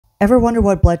Ever wonder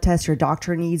what blood test your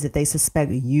doctor needs if they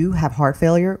suspect you have heart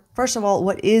failure? First of all,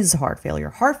 what is heart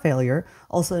failure? Heart failure,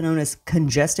 also known as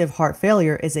congestive heart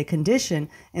failure, is a condition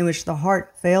in which the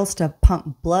heart fails to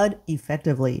pump blood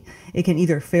effectively. It can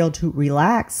either fail to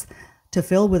relax to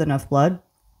fill with enough blood,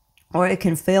 or it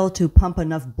can fail to pump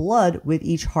enough blood with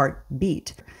each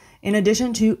heartbeat. In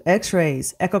addition to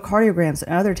x-rays, echocardiograms,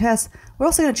 and other tests, we're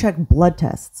also going to check blood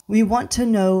tests. We want to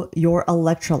know your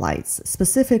electrolytes,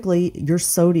 specifically your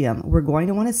sodium. We're going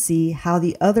to want to see how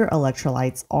the other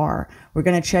electrolytes are. We're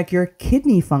going to check your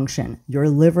kidney function, your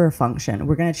liver function.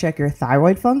 We're going to check your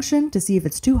thyroid function to see if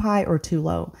it's too high or too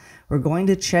low. We're going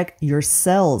to check your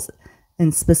cells.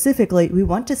 And specifically, we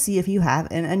want to see if you have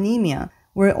an anemia.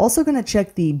 We're also going to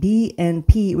check the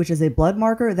BNP, which is a blood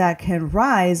marker that can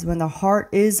rise when the heart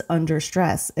is under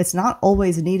stress. It's not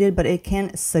always needed, but it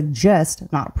can suggest,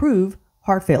 not prove,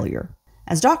 heart failure.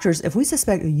 As doctors, if we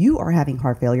suspect you are having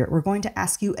heart failure, we're going to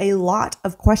ask you a lot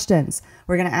of questions.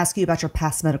 We're going to ask you about your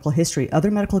past medical history,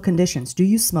 other medical conditions. Do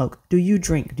you smoke? Do you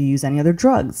drink? Do you use any other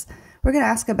drugs? We're going to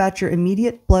ask about your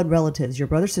immediate blood relatives, your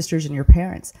brothers, sisters, and your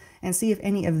parents, and see if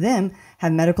any of them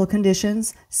have medical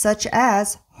conditions such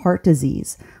as heart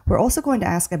disease. We're also going to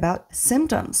ask about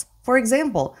symptoms. For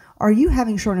example, are you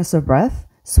having shortness of breath,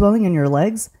 swelling in your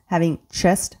legs, having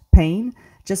chest pain,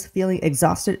 just feeling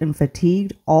exhausted and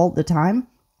fatigued all the time?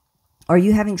 Are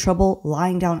you having trouble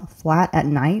lying down flat at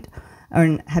night?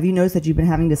 Or have you noticed that you've been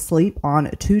having to sleep on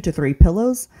 2 to 3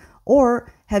 pillows?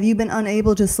 Or have you been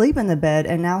unable to sleep in the bed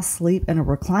and now sleep in a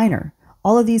recliner?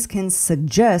 All of these can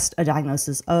suggest a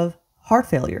diagnosis of heart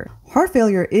failure. Heart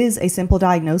failure is a simple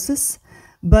diagnosis,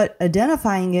 but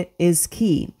identifying it is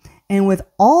key. And with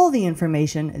all the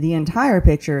information, the entire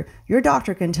picture, your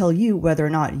doctor can tell you whether or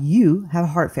not you have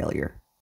heart failure.